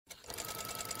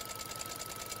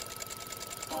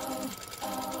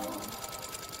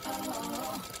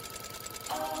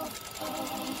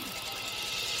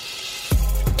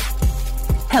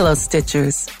Hello,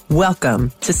 Stitchers. Welcome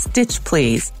to Stitch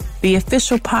Please, the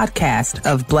official podcast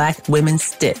of Black Women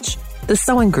Stitch, the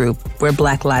sewing group where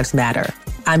Black Lives Matter.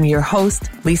 I'm your host,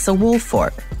 Lisa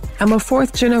Woolfork. I'm a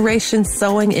fourth-generation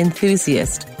sewing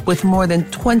enthusiast with more than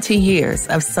 20 years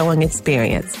of sewing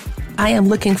experience. I am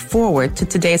looking forward to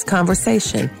today's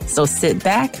conversation, so sit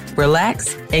back,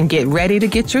 relax, and get ready to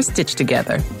get your stitch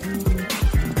together.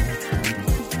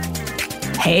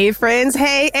 Hey, friends.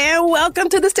 Hey, and welcome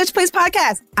to the Stitch Please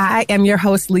podcast. I am your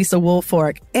host, Lisa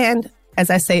Woolfork. And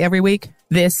as I say every week,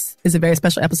 this is a very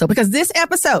special episode because this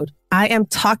episode, I am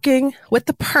talking with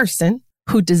the person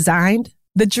who designed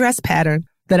the dress pattern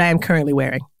that I am currently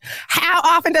wearing. How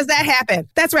often does that happen?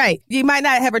 That's right. You might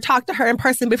not have ever talked to her in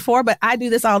person before, but I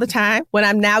do this all the time. When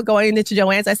I'm now going into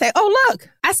Joann's, I say, oh, look,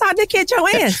 I saw Nikki at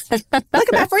Joann's. Look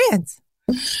at my friends.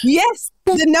 Yes,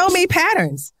 the know me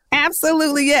patterns.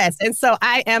 Absolutely, yes. And so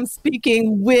I am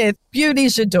speaking with Beaute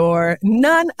J'adore,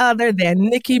 none other than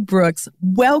Nikki Brooks.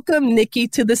 Welcome, Nikki,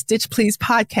 to the Stitch Please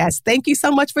podcast. Thank you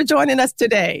so much for joining us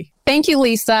today. Thank you,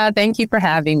 Lisa. Thank you for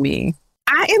having me.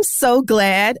 I am so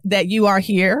glad that you are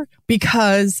here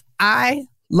because I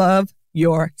love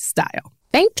your style.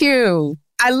 Thank you.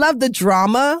 I love the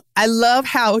drama. I love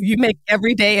how you make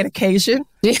every day an occasion.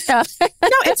 Yeah.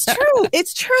 No, it's true.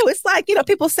 It's true. It's like,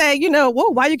 people say, whoa,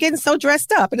 why are you getting so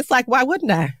dressed up? And it's like, why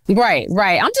wouldn't I? Right.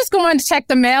 I'm just going to check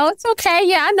the mail. It's okay.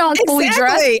 Yeah, I know I'm fully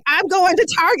dressed. I'm going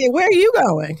to Target. Where are you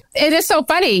going? It is so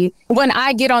funny. When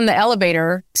I get on the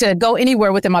elevator to go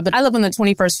anywhere within I live on the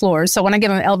 21st floor. So when I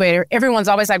get on the elevator, everyone's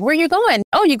always like, where are you going?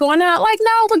 Oh, you going out? Like,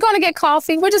 no, we're going to get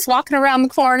coffee. We're just walking around the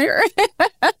corner.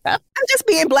 I'm just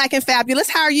being Black and fabulous.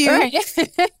 How are you? Right.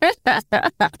 How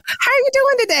are you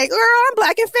doing today? Girl, I'm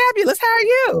Black and fabulous. How are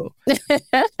you?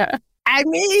 I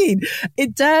mean,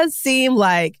 it does seem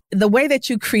like the way that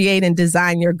you create and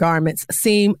design your garments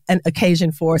seem an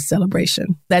occasion for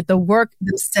celebration. That the work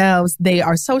themselves, they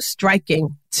are so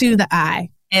striking to the eye.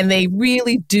 And they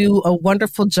really do a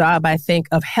wonderful job, I think,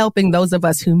 of helping those of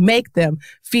us who make them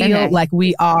feel like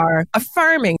we are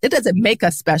affirming. It doesn't make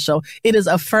us special. It is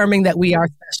affirming that we are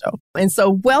special. And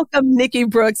so welcome, Nikki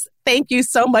Brooks. Thank you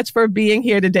so much for being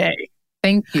here today.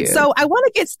 Thank you. So I want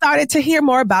to get started to hear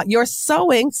more about your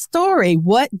sewing story.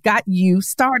 What got you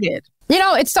started?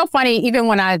 It's so funny, even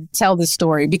when I tell this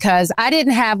story, because I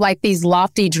didn't have like these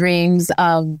lofty dreams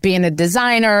of being a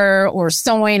designer or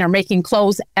sewing or making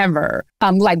clothes ever,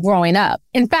 like growing up.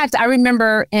 In fact, I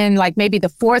remember in like maybe the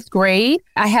fourth grade,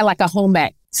 I had like a home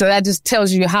ec. So that just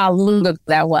tells you how long ago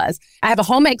that was. I have a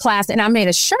home ec class and I made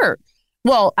a shirt.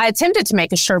 Well, I attempted to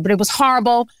make a shirt, but it was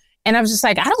horrible. And I was just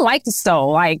like, I don't like to sew.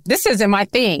 Like, this isn't my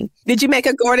thing. Did you make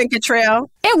a Gordon Cottrell?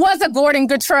 It was a Gordon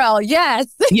Cottrell, yes.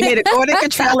 You made a Gordon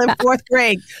Cottrell in fourth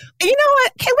grade. You know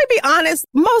what? Can we be honest?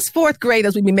 Most fourth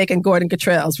graders would be making Gordon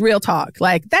Cottrells, real talk.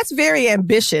 Like, that's very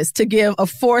ambitious to give a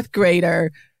fourth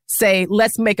grader, say,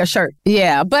 let's make a shirt.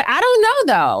 Yeah, but I don't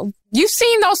know, though. You've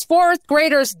seen those fourth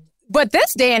graders, but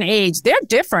this day and age, they're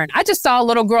different. I just saw a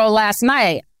little girl last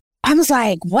night. I was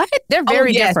like, what? They're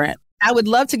very different. I would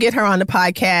love to get her on the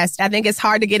podcast. I think it's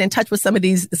hard to get in touch with some of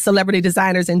these celebrity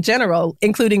designers in general,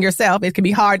 including yourself. It can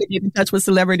be hard to get in touch with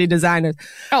celebrity designers.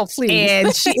 Oh, please.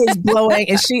 And she is blowing,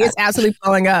 and she is absolutely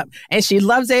blowing up. And she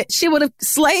loves it. She would have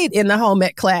slayed in the home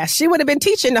ec class. She would have been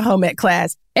teaching the home ec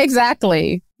class.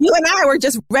 Exactly. You and I were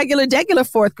just regular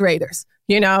fourth graders,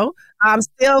 I'm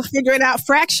still figuring out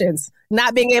fractions,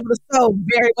 not being able to sew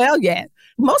very well yet.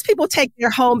 Most people take their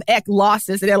home ec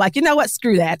losses and they're like, you know what?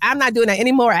 Screw that. I'm not doing that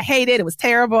anymore. I hate it. It was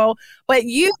terrible. But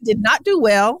you did not do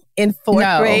well in fourth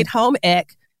grade home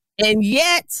ec. And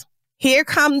yet here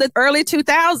come the early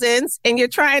 2000s and you're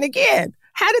trying again.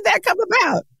 How did that come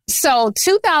about? So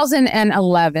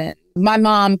 2011, my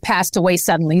mom passed away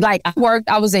suddenly. Like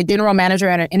I was a general manager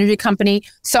at an energy company.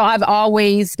 So I've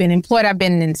always been employed. I've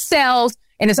been in sales.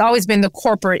 And it's always been the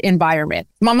corporate environment.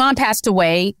 My mom passed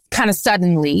away kind of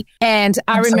suddenly. And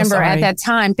I remember at that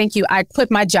time, I quit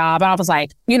my job. I was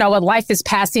like, what, life is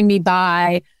passing me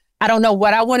by. I don't know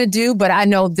what I want to do, but I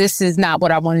know this is not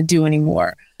what I want to do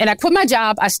anymore. And I quit my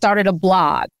job. I started a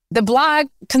blog. The blog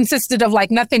consisted of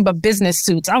like nothing but business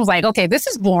suits. I was like, okay, this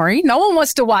is boring. No one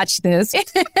wants to watch this.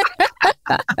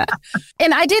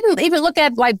 And I didn't even look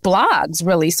at like blogs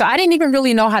really. So I didn't even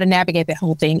really know how to navigate the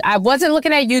whole thing. I wasn't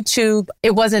looking at YouTube.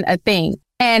 It wasn't a thing.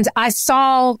 And I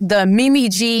saw the Mimi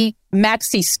G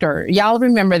maxi skirt. Y'all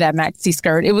remember that maxi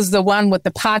skirt? It was the one with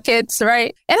the pockets,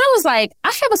 right? And I was like, I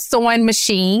have a sewing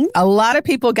machine. A lot of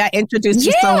people got introduced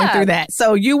to sewing through that.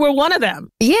 So you were one of them.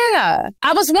 Yeah,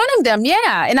 I was one of them.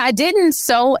 Yeah. And I didn't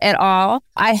sew at all.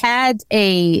 I had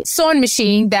a sewing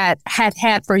machine that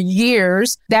had for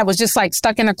years that was just like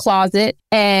stuck in a closet.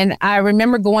 And I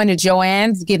remember going to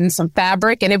Joann's, getting some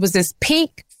fabric, and it was this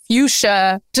pink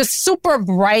fuchsia, just super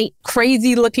bright,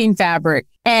 crazy looking fabric.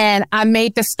 And I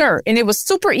made the skirt, and it was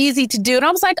super easy to do. And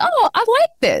I was like, oh, I like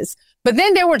this. But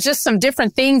then there were just some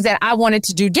different things that I wanted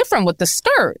to do different with the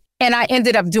skirt. And I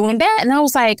ended up doing that. And I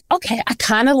was like, okay, I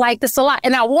kind of like this a lot.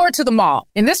 And I wore it to the mall.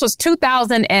 And this was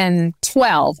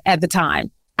 2012 at the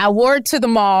time. I wore it to the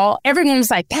mall. Everyone was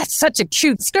like, that's such a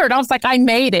cute skirt. I was like, I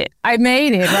made it, right?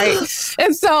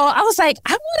 And so I was like,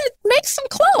 I want to make some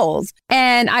clothes.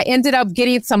 And I ended up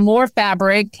getting some more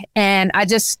fabric, and I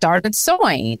just started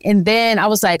sewing. And then I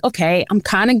was like, okay, I'm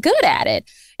kind of good at it.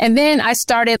 And then I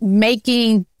started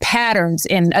making patterns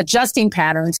and adjusting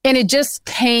patterns, and it just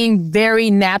came very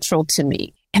natural to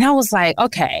me. And I was like,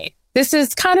 okay, this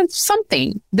is kind of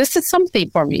something. This is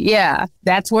something for me. Yeah,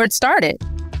 that's where it started.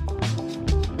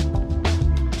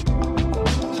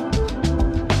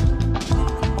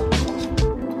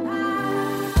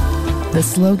 The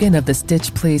slogan of the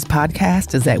Stitch Please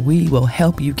podcast is that we will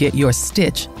help you get your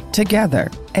stitch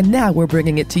together. And now we're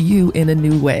bringing it to you in a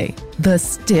new way. The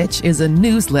Stitch is a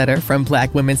newsletter from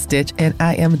Black Women Stitch, and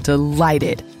I am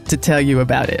delighted to tell you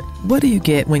about it. What do you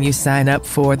get when you sign up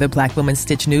for the Black Women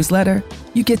Stitch newsletter?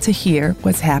 You get to hear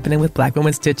what's happening with Black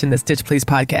Women Stitch in the Stitch Please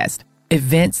podcast.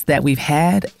 Events that we've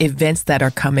had, events that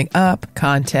are coming up,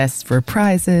 contests for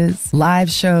prizes, live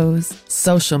shows,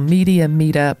 social media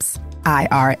meetups,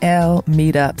 IRL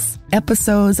meetups,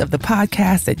 episodes of the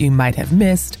podcast that you might have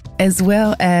missed, as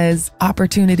well as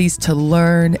opportunities to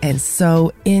learn and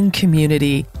sew in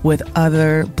community with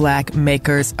other Black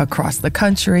makers across the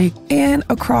country and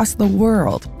across the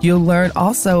world. You'll learn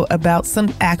also about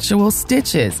some actual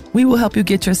stitches. We will help you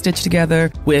get your stitch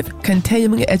together with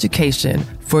continuing education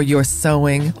for your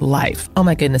sewing life. Oh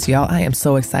my goodness, y'all, I am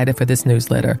so excited for this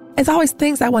newsletter. There's always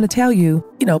things I want to tell you,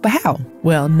 but how?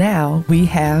 Well, now we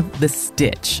have the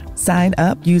Stitch. Sign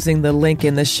up using the link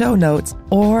in the show notes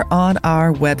or on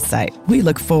our website. We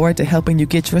look forward to helping you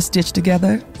get your stitch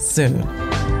together soon.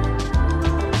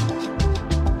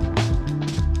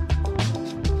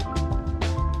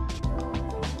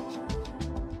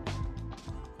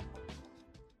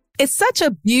 It's such a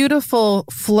beautiful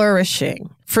flourishing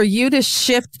for you to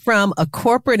shift from a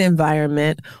corporate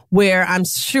environment where I'm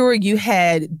sure you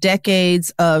had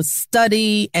decades of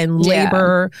study and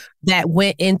labor that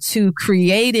went into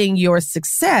creating your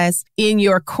success in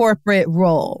your corporate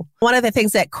role. One of the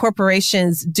things that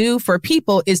corporations do for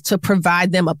people is to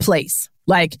provide them a place.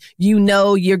 Like,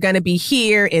 you're going to be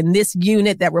here in this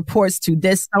unit that reports to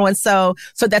this so-and-so.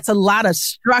 So that's a lot of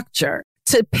structure.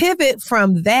 To pivot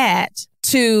from that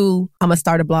to, I'm going to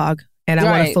start a blog and I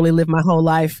want to fully live my whole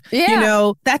life.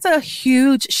 Yeah. That's a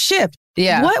huge shift.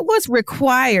 Yeah. What was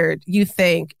required, you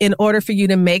think, in order for you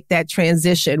to make that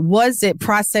transition? Was it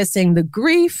processing the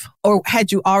grief, or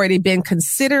had you already been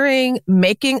considering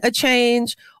making a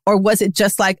change? Or was it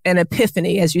just like an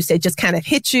epiphany, as you say, just kind of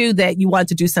hit you that you wanted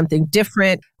to do something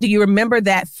different? Do you remember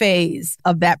that phase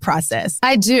of that process?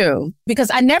 I do,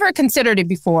 because I never considered it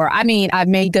before. I mean, I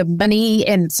made good money,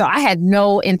 and so I had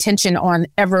no intention on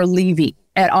ever leaving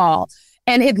at all.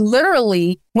 And it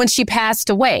literally, when she passed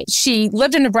away, she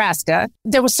lived in Nebraska.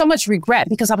 There was so much regret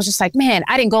because I was just like, man,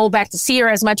 I didn't go back to see her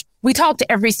as much. We talked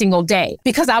every single day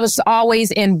because I was always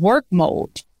in work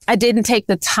mode. I didn't take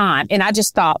the time. And I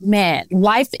just thought, man,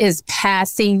 life is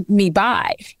passing me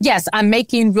by. Yes, I'm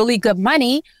making really good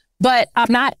money, but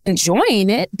I'm not enjoying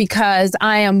it because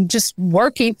I am just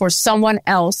working for someone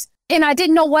else. And I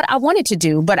didn't know what I wanted to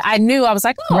do, but I knew I was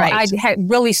like, I had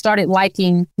really started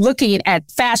looking at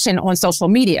fashion on social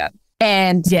media.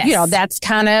 And, that's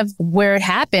kind of where it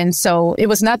happened. So it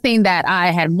was nothing that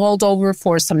I had mulled over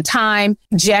for some time.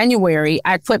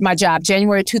 I quit my job,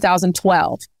 January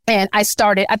 2012. And I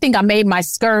think I made my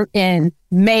skirt in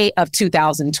May of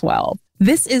 2012.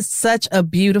 This is such a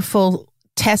beautiful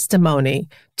testimony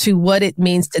to what it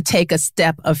means to take a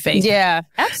step of faith. Yeah,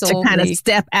 absolutely. To kind of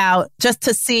step out, just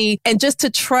to see and just to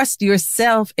trust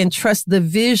yourself and trust the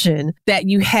vision that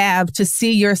you have to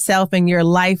see yourself and your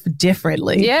life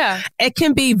differently. Yeah. It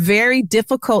can be very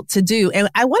difficult to do. And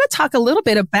I want to talk a little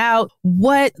bit about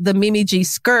what the Mimi G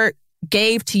skirt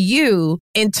gave to you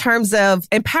in terms of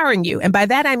empowering you. And by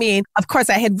that, I mean, of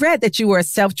course, I had read that you were a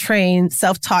self-trained,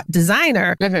 self-taught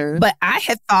designer, but I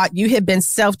had thought you had been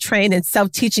self-trained and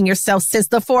self-teaching yourself since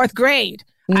the 4th grade.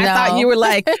 I thought you were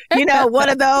like, one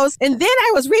of those. And then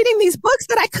I was reading these books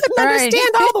that I couldn't understand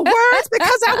all the words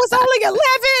because I was only 11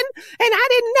 and I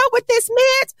didn't know what this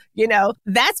meant.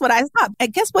 That's what I thought. I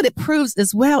guess what it proves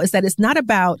as well is that it's not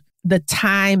about the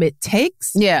time it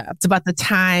takes. Yeah. It's about the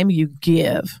time you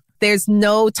give. There's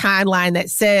no timeline that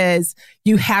says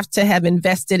you have to have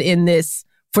invested in this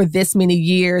for this many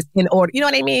years in order. You know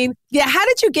what I mean? Yeah. How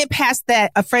did you get past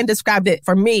that? A friend described it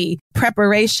for me,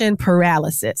 preparation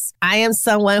paralysis. I am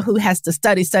someone who has to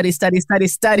study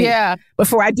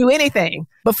before I do anything.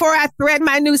 Before I thread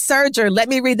my new serger, let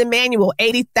me read the manual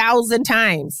 80,000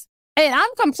 times. And I'm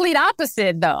complete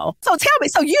opposite, though. So tell me,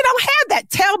 so you don't have that.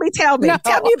 Tell me. No.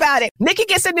 Tell me about it. Nikki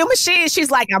gets a new machine.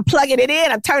 She's like, I'm plugging it in.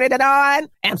 I'm turning it on.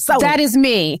 And I'm sewing. That is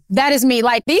me.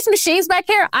 Like these machines back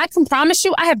here, I can promise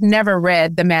you, I have never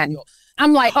read the manual.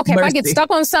 I'm like, okay, Mercy. If I get stuck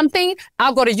on something,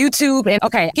 I'll go to YouTube and,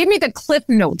 okay, give me the clip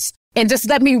notes and just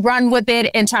let me run with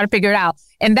it and try to figure it out.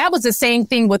 And that was the same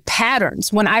thing with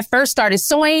patterns. When I first started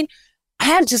sewing,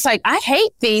 I'm just like, I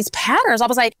hate these patterns. I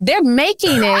was like, they're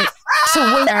making it to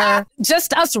where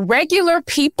just us regular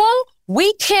people,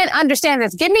 we can't understand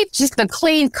this. Give me just the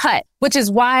clean cut, which is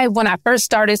why when I first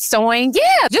started sewing,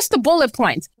 just the bullet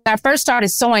points. When I first started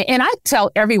sewing, and I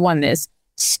tell everyone this,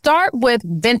 start with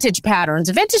vintage patterns.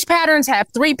 Vintage patterns have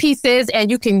 3 pieces and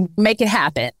you can make it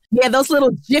happen. Yeah, those little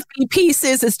jiffy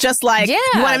pieces, it's just like, you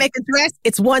want to make a dress?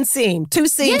 It's 1 seam, 2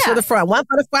 seams for the front, 1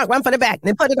 for the front, 1 for the back, and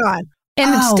then put it on.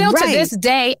 And to this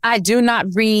day, I do not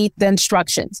read the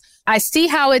instructions. I see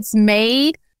how it's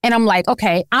made and I'm like,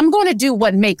 okay, I'm going to do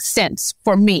what makes sense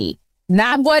for me,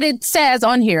 not what it says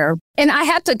on here. And I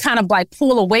had to kind of like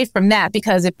pull away from that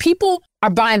because if people are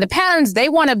buying the patterns, they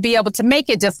want to be able to make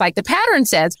it just like the pattern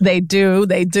says. They do.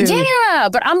 Yeah.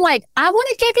 But I'm like, I want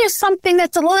to give you something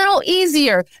that's a little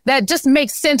easier that just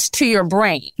makes sense to your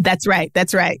brain. That's right.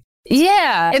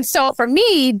 Yeah. And so for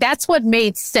me, that's what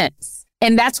made sense.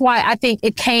 And that's why I think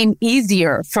it came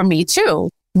easier for me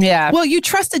too. Yeah. Well, you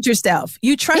trusted yourself.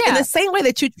 In the same way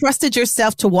that you trusted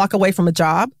yourself to walk away from a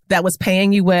job that was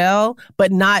paying you well,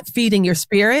 but not feeding your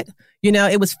spirit.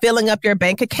 It was filling up your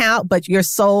bank account, but your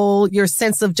soul, your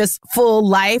sense of just full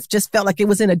life just felt like it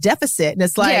was in a deficit. And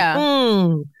it's like,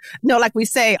 like we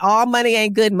say, all money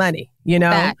ain't good money.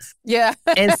 Facts. Yeah.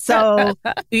 And so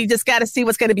you just got to see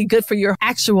what's going to be good for your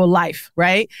actual life,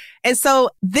 right? And so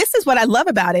this is what I love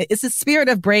about it. It's the spirit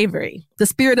of bravery, the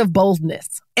spirit of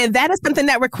boldness. And that is something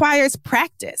that requires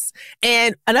practice.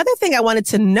 And another thing I wanted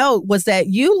to note was that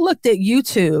you looked at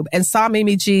YouTube and saw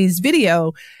Mimi G's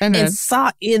video and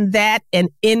saw in that an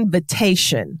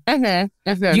invitation.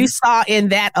 You saw in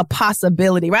that a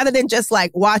possibility rather than just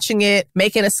like watching it,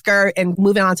 making a skirt and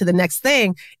moving on to the next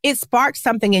thing. It sparked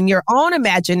something in your own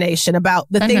imagination about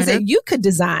the things that you could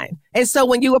design. And so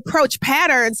when you approach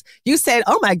patterns, you said,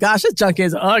 oh my gosh, this junk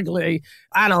is ugly.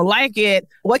 I don't like it.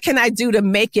 What can I do to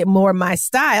make it more my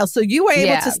style? So you were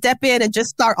able to step in and just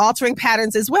start altering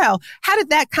patterns as well. How did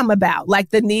that come about? Like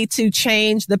the need to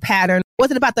change the pattern?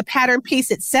 Was it about the pattern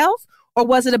piece itself or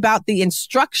was it about the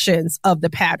instructions of the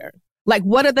pattern? Like,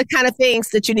 what are the kind of things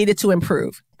that you needed to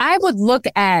improve? I would look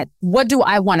at what do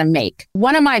I want to make?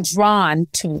 What am I drawn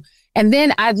to? And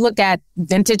then I'd look at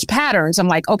vintage patterns. I'm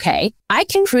like, okay, I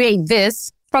can create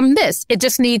this from this. It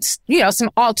just needs, some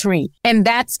altering. And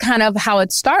that's kind of how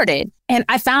it started. And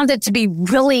I found it to be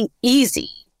really easy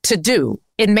to do.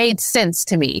 It made sense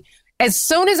to me. As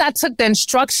soon as I took the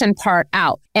instruction part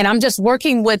out and I'm just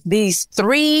working with these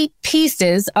 3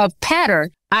 pieces of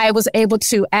pattern, I was able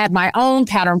to add my own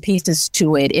pattern pieces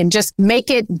to it and just make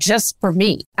it just for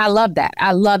me. I love that.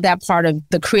 I love that part of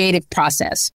the creative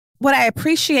process. What I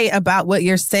appreciate about what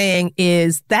you're saying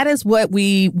is that is what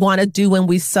we want to do when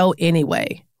we sew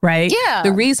anyway, right? Yeah.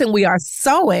 The reason we are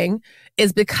sewing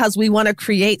is because we want to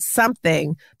create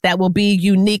something that will be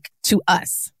unique to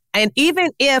us. And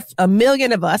even if 1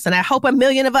 million of us, and I hope 1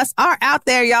 million of us are out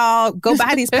there, y'all, go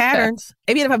buy these patterns.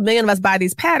 Even if 1 million of us buy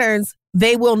these patterns,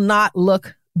 they will not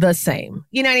look the same.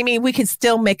 You know what I mean? We can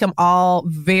still make them all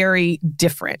very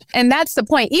different. And that's the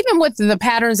point. Even with the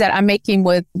patterns that I'm making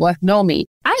with Nomi,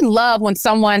 I love when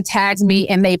someone tags me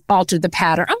and they've altered the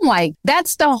pattern. I'm like,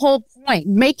 that's the whole point.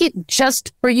 Make it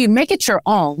just for you. Make it your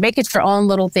own. Make it your own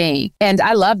little thing. And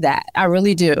I love that. I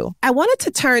really do. I wanted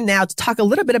to turn now to talk a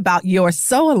little bit about your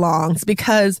sew-alongs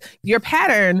because your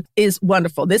pattern is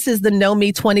wonderful. This is the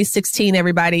Nomi 2016,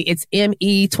 everybody. It's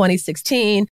ME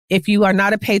 2016. If you are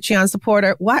not a Patreon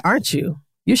supporter, why aren't you?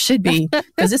 You should be,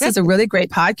 because this is a really great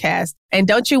podcast. And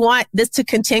don't you want this to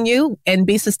continue and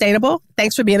be sustainable?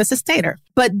 Thanks for being a sustainer.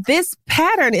 But this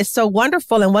pattern is so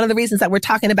wonderful. And one of the reasons that we're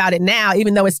talking about it now,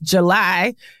 even though it's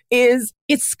July, is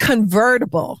it's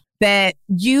convertible. that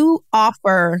you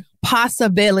offer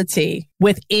possibility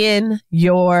within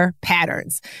your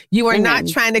patterns. You are not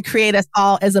trying to create us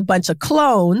all as a bunch of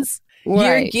clones.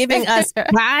 You're giving us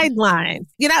guidelines.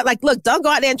 You're not like, look, don't go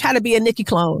out there and try to be a Nikki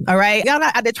clone. All right. Y'all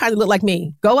not out there trying to look like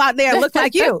me. Go out there and look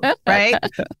like you. Right.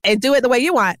 And do it the way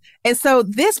you want. And so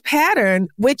this pattern,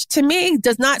 which to me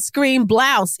does not scream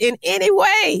blouse in any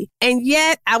way. And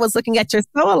yet I was looking at your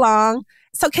sew along.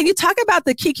 So can you talk about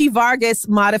the Kiki Vargas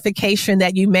modification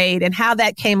that you made and how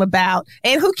that came about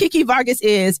and who Kiki Vargas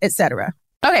is, et cetera?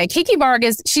 Okay, Kiki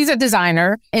Vargas, she's a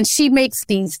designer and she makes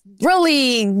these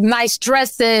really nice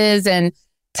dresses and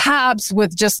tops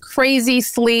with just crazy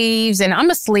sleeves. And I'm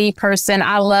a sleeve person.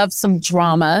 I love some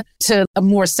drama to a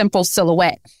more simple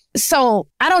silhouette. So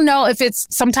I don't know if it's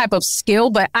some type of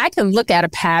skill, but I can look at a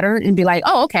pattern and be like,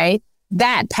 oh, okay,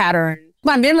 that pattern.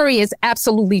 My memory is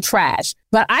absolutely trash,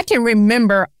 but I can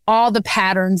remember all the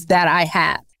patterns that I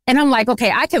have. And I'm like,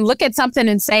 okay, I can look at something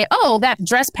and say, oh, that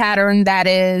dress pattern that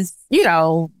is,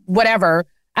 whatever.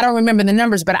 I don't remember the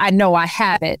numbers, but I know I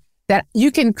have it. That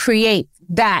you can create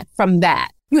that from that.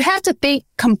 You have to think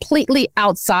completely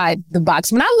outside the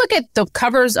box. When I look at the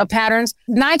covers of patterns,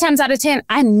 9 times out of 10,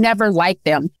 I never like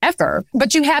them ever.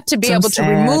 But you have to be able to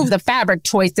remove the fabric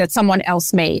choice that someone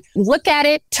else made. Look at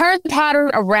it, turn the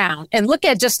pattern around and look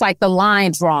at just like the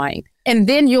line drawing. And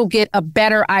then you'll get a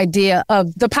better idea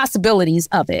of the possibilities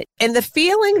of it. And the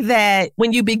feeling that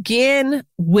when you begin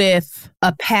with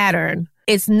a pattern,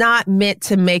 it's not meant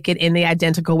to make it in the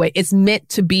identical way. It's meant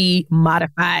to be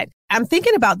modified. I'm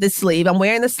thinking about this sleeve. I'm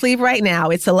wearing the sleeve right now.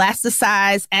 It's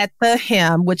elasticized at the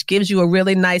hem, which gives you a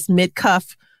really nice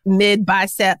mid-cuff,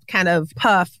 mid-bicep kind of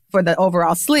puff for the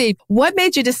overall sleeve. What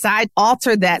made you decide to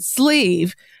alter that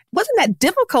sleeve? Wasn't that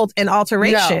difficult in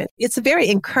alteration? No. It's very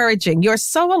encouraging. Your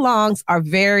sew-alongs are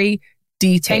very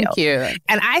detailed. Thank you.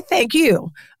 And I thank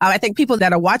you. I think people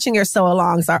that are watching your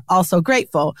sew-alongs are also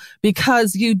grateful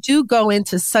because you do go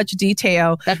into such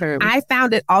detail. Definitely. I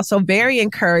found it also very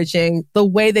encouraging the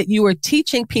way that you were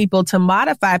teaching people to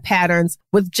modify patterns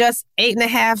with just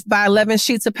 8.5 by 11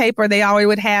 sheets of paper they already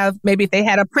would have. Maybe if they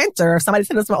had a printer or somebody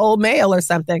sent us some old mail or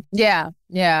something. Yeah.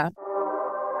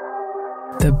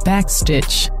 The back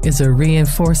stitch is a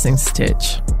reinforcing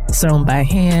stitch, sewn by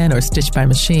hand or stitched by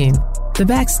machine. The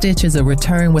back stitch is a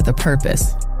return with a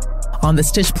purpose. On the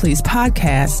Stitch Please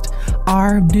podcast,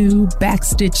 our new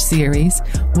backstitch series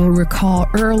will recall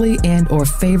early and or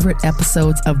favorite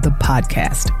episodes of the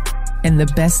podcast. And the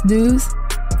best news,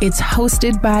 it's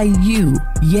hosted by you.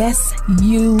 Yes,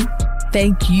 you.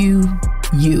 Thank you,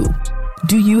 you.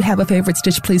 Do you have a favorite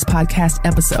Stitch Please podcast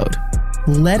episode?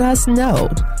 Let us know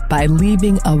by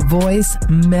leaving a voice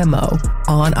memo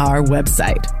on our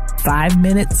website. 5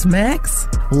 minutes max.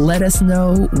 Let us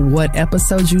know what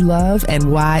episodes you love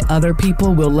and why other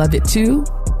people will love it too.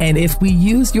 And if we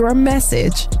use your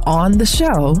message on the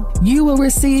show, you will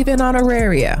receive an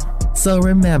honoraria. So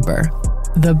remember,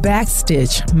 the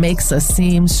backstitch makes us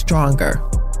seem stronger.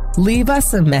 Leave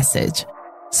us a message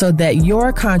so that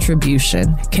your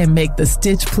contribution can make the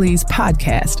Stitch Please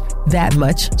podcast that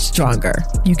much stronger.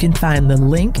 You can find the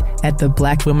link at the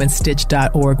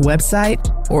blackwomenstitch.org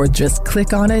website or just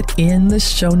click on it in the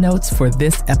show notes for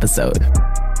this episode.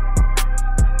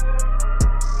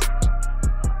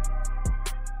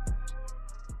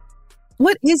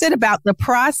 What is it about the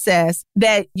process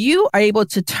that you are able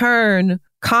to turn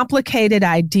complicated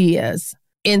ideas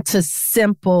into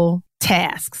simple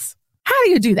tasks? How do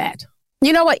you do that?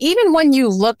 You know what? Even when you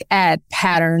look at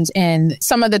patterns and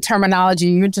some of the terminology,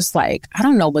 you're just like, I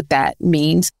don't know what that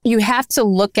means. You have to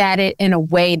look at it in a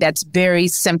way that's very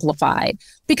simplified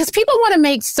because people want to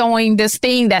make sewing this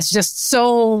thing that's just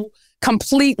so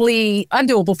completely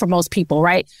undoable for most people,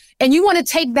 right? And you want to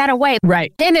take that away.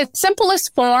 Right. In its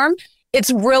simplest form, it's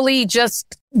really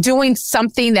just doing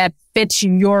something that fits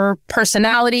your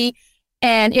personality.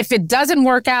 And if it doesn't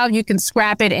work out, you can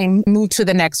scrap it and move to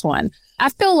the next one. I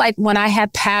feel like when I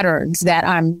have patterns that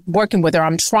I'm working with or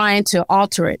I'm trying to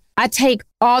alter it, I take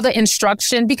all the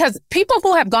instruction because people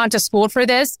who have gone to school for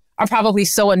this are probably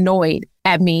so annoyed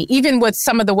at me, even with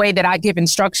some of the way that I give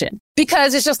instruction,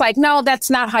 because it's just like, no, that's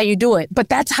not how you do it. But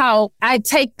that's how I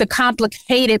take the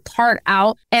complicated part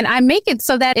out and I make it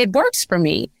so that it works for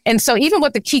me. And so even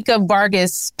with the Kiki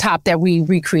Vargas top that we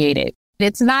recreated,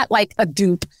 it's not like a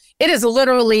dupe. It is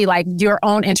literally like your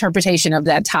own interpretation of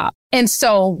that top. And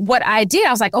so what I did, I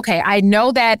was like, okay, I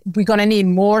know that we're going to need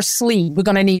more sleeve. We're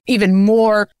going to need even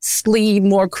more sleeve,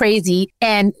 more crazy.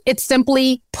 And it's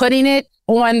simply putting it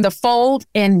on the fold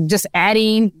and just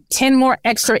adding 10 more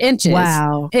extra inches.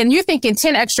 Wow. And you're thinking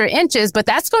 10 extra inches, but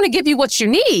that's going to give you what you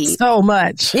need. So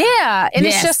much. Yeah. And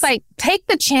It's just like, take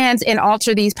the chance and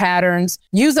alter these patterns.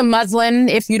 Use a muslin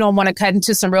if you don't want to cut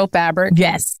into some real fabric.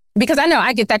 Yes. Because I know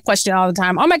I get that question all the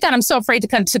time. Oh my God, I'm so afraid to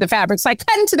cut into the fabric. It's like,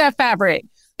 cut into that fabric.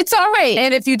 It's all right.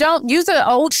 And if you don't, use an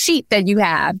old sheet that you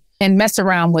have and mess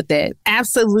around with it.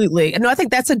 Absolutely. No, I think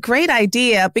that's a great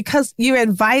idea because you're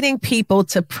inviting people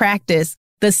to practice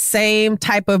the same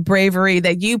type of bravery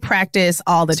that you practice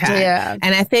all the time. Yeah.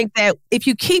 And I think that if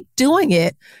you keep doing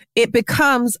it, it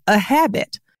becomes a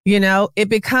habit. It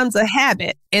becomes a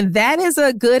habit. And that is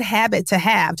a good habit to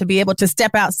have, to be able to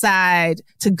step outside,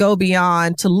 to go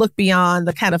beyond, to look beyond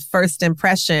the kind of first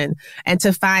impression and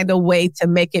to find a way to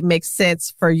make it make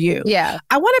sense for you. Yeah.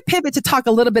 I want to pivot to talk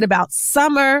a little bit about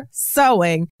summer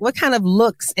sewing. What kind of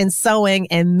looks in sewing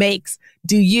and makes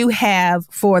do you have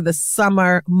for the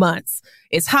summer months?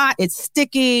 It's hot. It's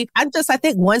sticky. I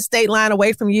think one state line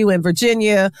away from you in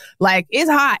Virginia, like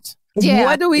it's hot. Yeah.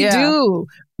 What do we do?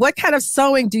 What kind of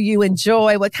sewing do you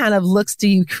enjoy? What kind of looks do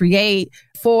you create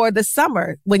for the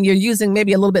summer when you're using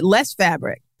maybe a little bit less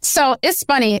fabric? So it's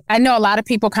funny. I know a lot of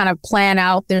people kind of plan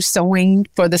out their sewing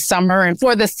for the summer and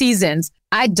for the seasons.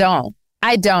 I don't.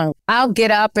 I'll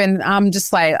get up and I'm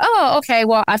just like, oh, okay,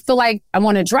 well, I feel like I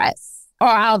want to dress. Or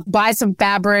I'll buy some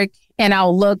fabric and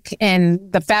I'll look and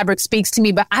the fabric speaks to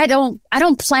me. But I don't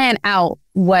plan out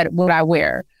what I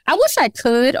wear. I wish I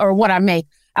could, or what I make.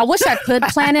 I wish I could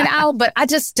plan it out, but I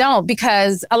just don't,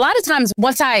 because a lot of times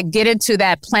once I get into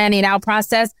that planning out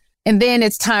process and then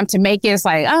it's time to make it, it's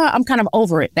like, oh, I'm kind of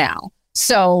over it now.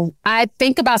 So I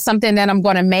think about something that I'm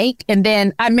going to make and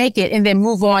then I make it and then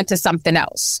move on to something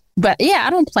else. But yeah, I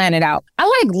don't plan it out. I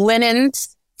like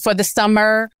linens for the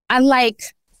summer. I like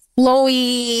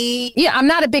flowy. Yeah, I'm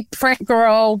not a big print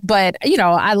girl, but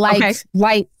I like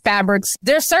light fabrics.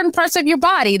 There's certain parts of your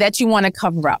body that you want to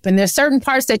cover up and there's certain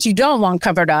parts that you don't want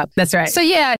covered up. That's right. So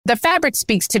yeah, the fabric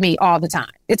speaks to me all the time.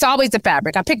 It's always the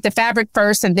fabric. I pick the fabric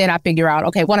first and then I figure out,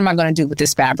 okay, what am I going to do with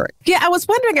this fabric? Yeah, I was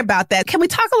wondering about that. Can we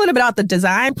talk a little bit about the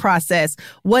design process,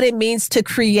 what it means to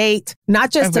create not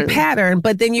just a pattern,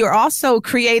 but then you're also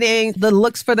creating the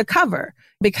looks for the cover?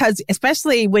 Because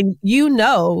especially when you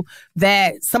know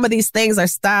that some of these things are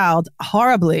styled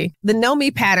horribly, the Know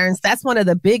Me patterns, that's one of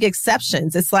the big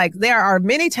exceptions. It's like there are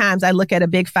many times I look at a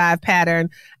Big 5 pattern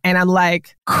and I'm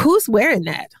like, who's wearing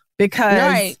that?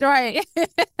 Because right.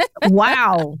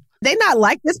 wow, they not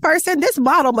like this person. This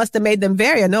model must have made them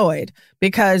very annoyed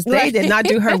because they did not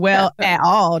do her well at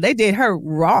all. They did her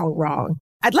wrong.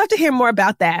 I'd love to hear more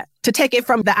about that, to take it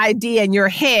from the idea in your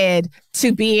head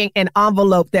to being an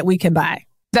envelope that we can buy.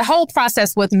 The whole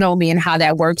process with Know Me and how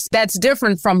that works, that's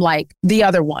different from like the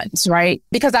other ones, right?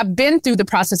 Because I've been through the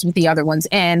process with the other ones.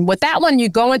 And with that one, you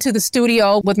go into the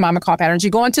studio with Mama Call Patterns, you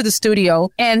go into the studio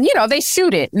and, they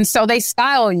shoot it. And so they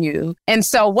style you. And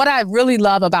so what I really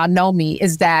love about Know Me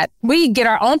is that we get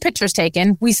our own pictures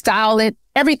taken, we style it,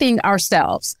 everything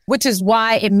ourselves, which is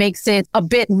why it makes it a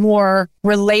bit more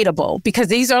relatable, because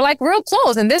these are like real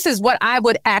clothes. And this is what I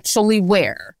would actually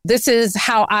wear. This is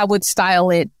how I would style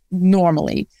it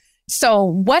normally. So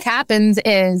what happens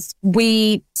is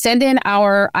we send in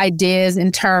our ideas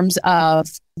in terms of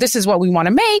this is what we want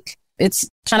to make. It's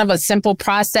kind of a simple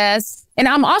process. And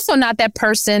I'm also not that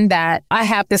person that I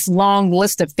have this long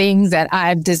list of things that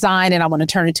I've designed and I want to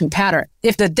turn into a pattern.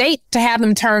 If the date to have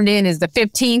them turned in is the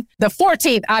 15th, the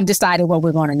 14th, I've decided what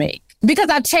we're going to make. Because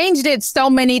I've changed it so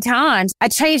many times. I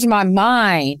changed my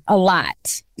mind a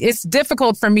lot. It's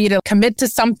difficult for me to commit to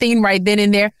something right then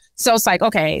and there. So it's like,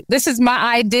 okay, this is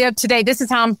my idea of today. This is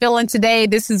how I'm feeling today.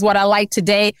 This is what I like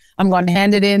today. I'm going to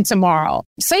hand it in tomorrow.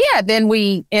 So yeah, then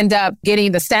we end up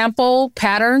getting the sample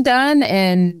pattern done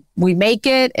and we make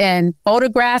it and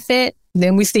photograph it.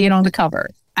 Then we see it on the cover.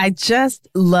 I just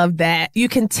love that. You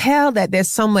can tell that there's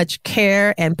so much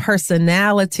care and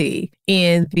personality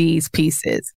in these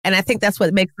pieces. And I think that's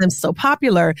what makes them so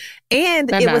popular. And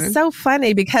it was so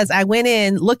funny because I went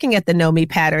in looking at the Know Me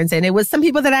patterns and it was some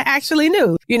people that I actually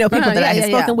knew, people that I had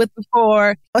spoken with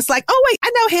before. I was like, oh, wait,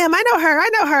 I know him. I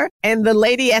know her. And the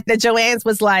lady at the Joann's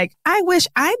was like, I wish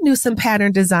I knew some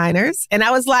pattern designers. And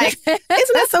I was like, isn't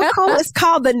that so cool? It's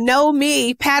called the Know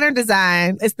Me pattern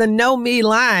design. It's the Know Me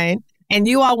line. And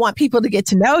you all want people to get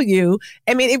to know you.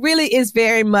 I mean, it really is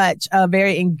very much a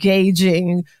very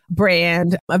engaging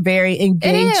brand, a very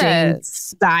engaging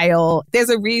style. There's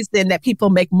a reason that people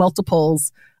make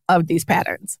multiples of these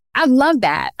patterns. I love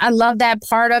that. I love that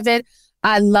part of it.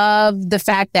 I love the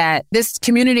fact that this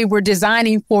community, we're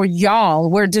designing for y'all.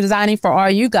 We're designing for all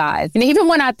you guys. And even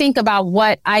when I think about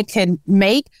what I can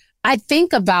make, I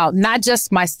think about not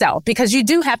just myself, because you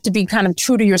do have to be kind of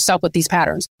true to yourself with these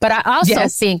patterns, but I also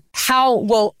think, how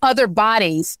will other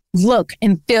bodies look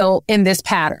and feel in this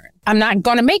pattern? I'm not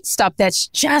going to make stuff that's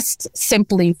just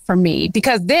simply for me,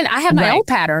 because then I have my own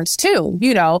patterns too,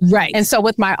 you know? Right. And so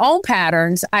with my own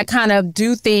patterns, I kind of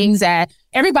do things that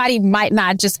everybody might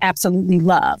not just absolutely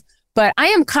love. But I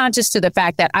am conscious to the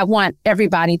fact that I want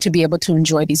everybody to be able to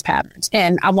enjoy these patterns.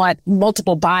 And I want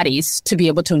multiple bodies to be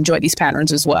able to enjoy these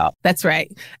patterns as well. That's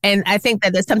right. And I think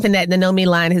that there's something that the Know Me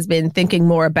line has been thinking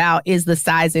more about is the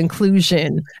size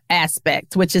inclusion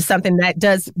aspect, which is something that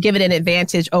does give it an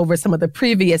advantage over some of the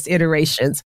previous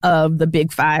iterations of the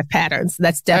big 5 patterns.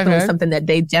 That's definitely something that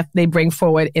they bring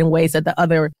forward in ways that the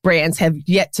other brands have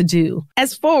yet to do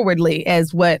as forwardly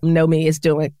as what Know Me is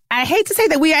doing. I hate to say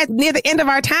that we are near the end of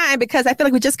our time because I feel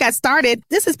like we just got started.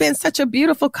 This has been such a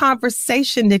beautiful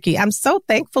conversation, Nikki. I'm so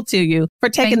thankful to you for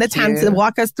taking the time to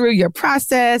walk us through your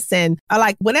process. And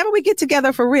whenever we get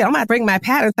together for real, I'm going to bring my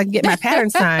patterns so I can get my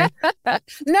pattern signed.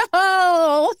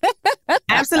 No.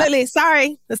 Absolutely.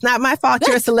 Sorry. It's not my fault.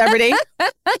 You're a celebrity.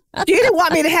 You didn't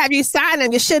want me to have you sign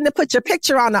them. You shouldn't have put your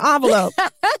picture on the envelope.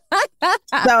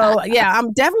 So yeah,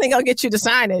 I'm definitely going to get you to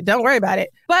sign it. Don't worry about it.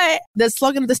 But the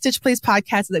slogan of the Stitch Please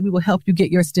podcast is that we will help you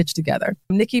get your stitch together.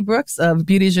 Nikki Brooks of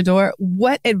Beaute J'adore,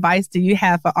 what advice do you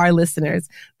have for our listeners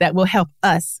that will help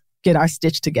us get our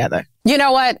stitch together? You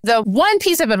know what? The one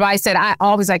piece of advice that I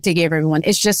always like to give everyone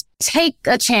is just take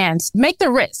a chance, make the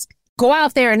risk, go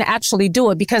out there and actually do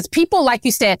it. Because people, like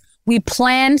you said, we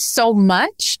plan so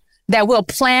much that we'll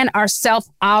plan ourselves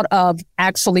out of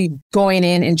actually going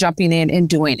in and jumping in and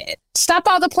doing it. Stop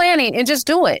all the planning and just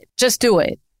do it. Just do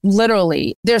it.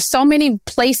 Literally. There's so many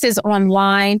places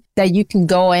online that you can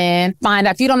go in, find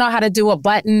out. If you don't know how to do a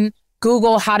button,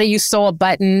 Google how do you sew a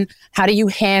button? How do you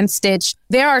hand stitch?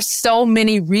 There are so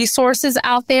many resources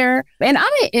out there. And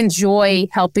I enjoy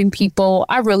helping people.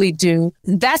 I really do.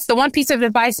 That's the one piece of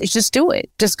advice is just do it.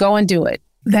 Just go and do it.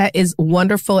 That is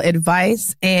wonderful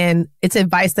advice. And it's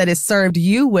advice that has served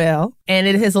you well. And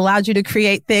it has allowed you to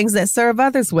create things that serve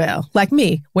others well, like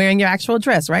me wearing your actual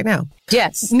dress right now.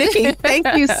 Yes. Nikki, thank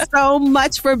you so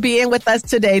much for being with us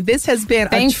today. This has been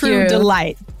a true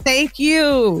delight. Thank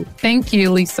you. Thank you,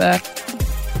 Lisa.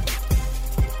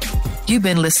 You've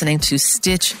been listening to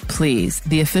Stitch Please,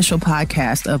 the official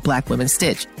podcast of Black Women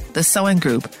Stitch, the sewing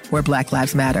group where Black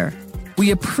Lives Matter. We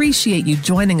appreciate you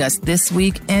joining us this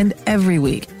week and every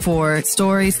week for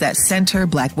stories that center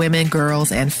Black women,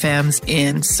 girls, and femmes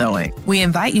in sewing. We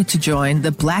invite you to join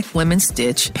the Black Women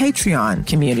Stitch Patreon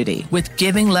community with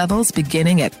giving levels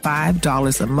beginning at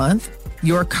 $5 a month.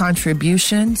 Your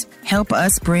contributions help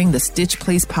us bring the Stitch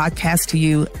Please podcast to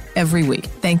you every week.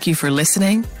 Thank you for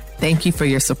listening. Thank you for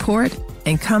your support.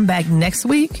 And come back next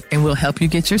week and we'll help you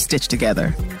get your stitch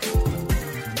together.